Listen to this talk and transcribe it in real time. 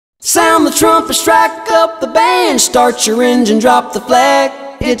Sound the trumpet, strike up the band, start your engine, drop the flag.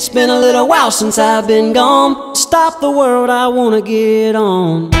 It's been a little while since I've been gone. Stop the world, I wanna get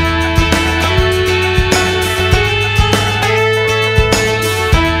on.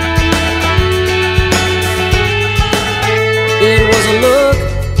 It was a look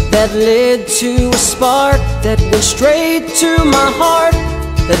that led to a spark that went straight to my heart,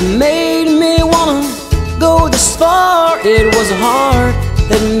 that made me wanna go this far. It was a heart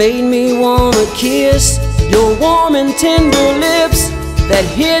that made me wanna kiss your warm and tender lips, that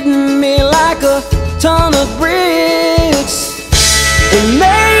hit me like a ton of bricks and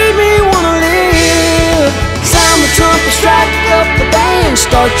made me wanna live. Sound the trumpet, strike up the band,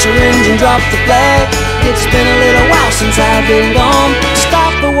 start your engine, drop the flag. It's been a little while since I've been gone.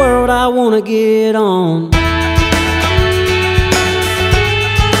 Stop the world, I wanna get on.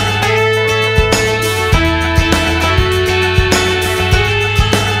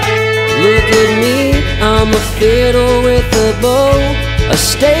 Look at me, I'm a fiddle with a bow, a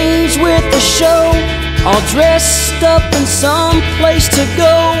stage with a show, all dressed up in some place to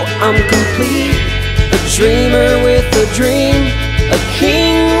go. I'm complete, a dreamer with a dream, a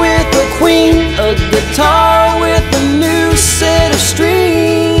king with a queen, a guitar with a new set of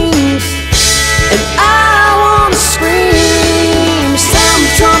strings, and I wanna scream. Sound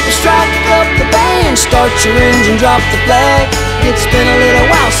the trumpet, strike up the band, start your engine, drop the flag. It's been a little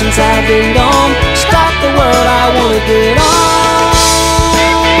while since I've been gone. Stop the world, I wanna get on.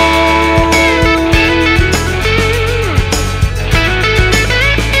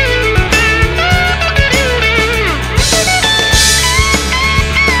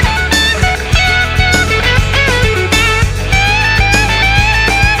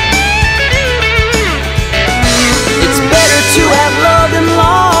 It's better to have loved and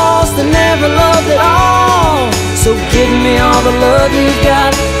lost than never loved at all. So give me all the love you've got,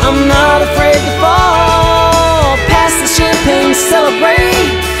 I'm not afraid to fall. Pass the champagne,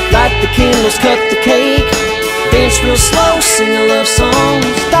 celebrate, light the candles, cut the cake, dance real slow, sing a love song.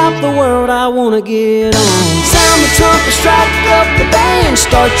 Stop the world, I wanna get on. Sound the trumpet, strike up the band,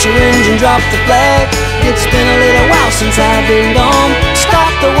 start your engine, drop the flag. It's been a little while since I've been gone. Stop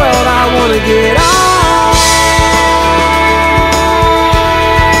the world, I wanna get on.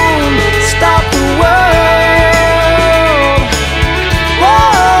 Stop the world.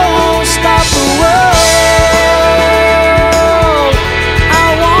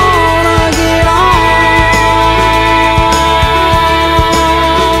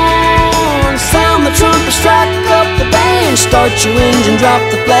 Start your engine, drop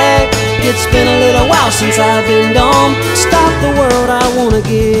the flag. It's been a little while since I've been gone. Stop the world, I wanna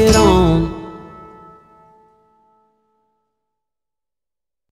get on.